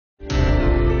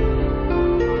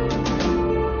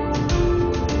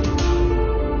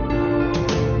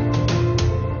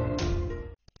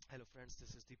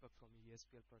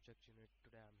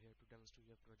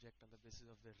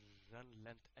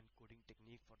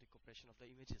compression of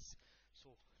the images.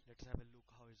 So let's have a look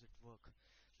how does it work.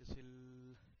 This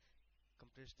will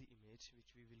compress the image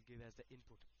which we will give as the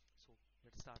input. So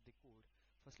let's start the code.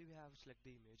 Firstly, we have select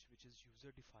the image which is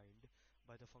user defined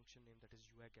by the function name, that is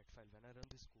UI get file. When I run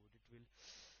this code, it will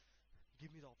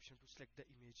give me the option to select the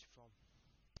image from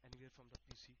anywhere from the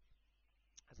PC.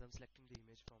 As I'm selecting the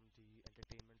image from the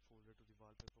entertainment folder to the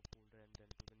wallpaper folder and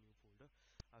then to the new folder,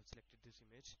 I've selected this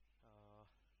image.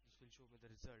 This will show me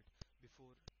the result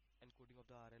before encoding of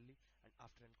the RLE and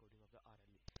after encoding of the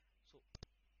RLE. So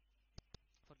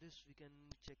for this we can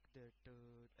check that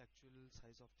actual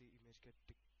size of the image get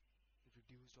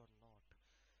reduced or not.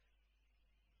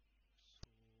 So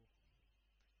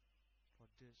for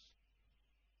this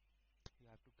you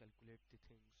have to calculate the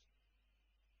things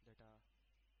that are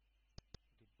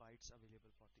the bytes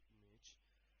available for the image.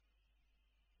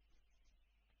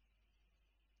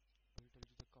 I will tell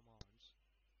you the commands.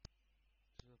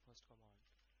 This is the first command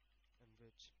in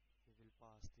which we will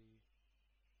pass the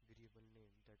variable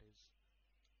name, that is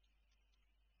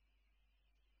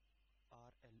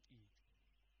RLE,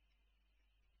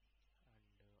 and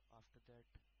after that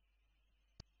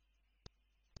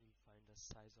we'll find the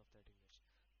size of that image.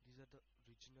 These are the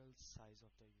original size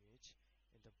of the image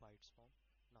in the bytes form.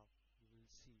 Now you will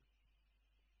see,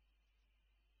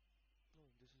 no,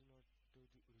 this is not the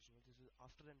original, this is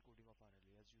after encoding of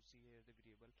RLE. As you see here, the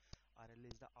variable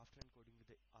RLE is the after encoding with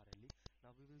the RLE.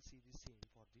 Now we will see the same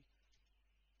for the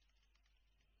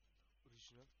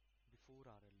original before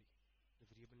RLE. The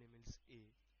variable name is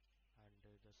A, and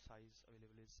the size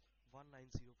available is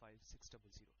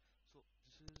 1905600. So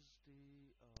this is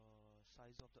the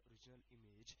size of the original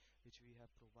image which we have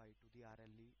provided to the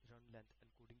RLE run length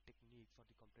encoding technique for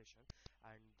the compression,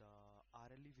 and the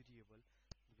RLE variable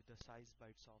with the size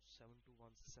bytes of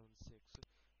 72176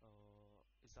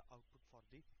 is the output for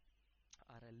the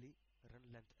RLE run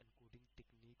length encoding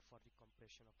technique for the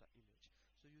compression of the image.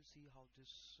 So you see how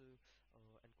this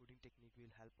encoding technique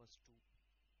will help us to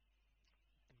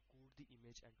encode the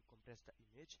image and to compress the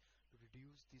image to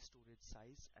reduce the storage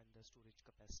size and the storage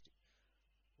capacity.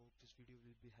 Hope this video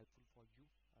will be helpful for you,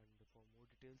 and for more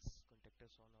details contact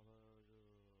us on our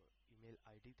email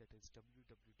ID, that is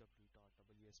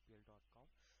www.wespl.com.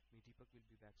 Me Deepak will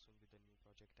be back soon with a new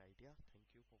project idea. Thank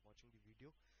you for watching the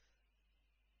video.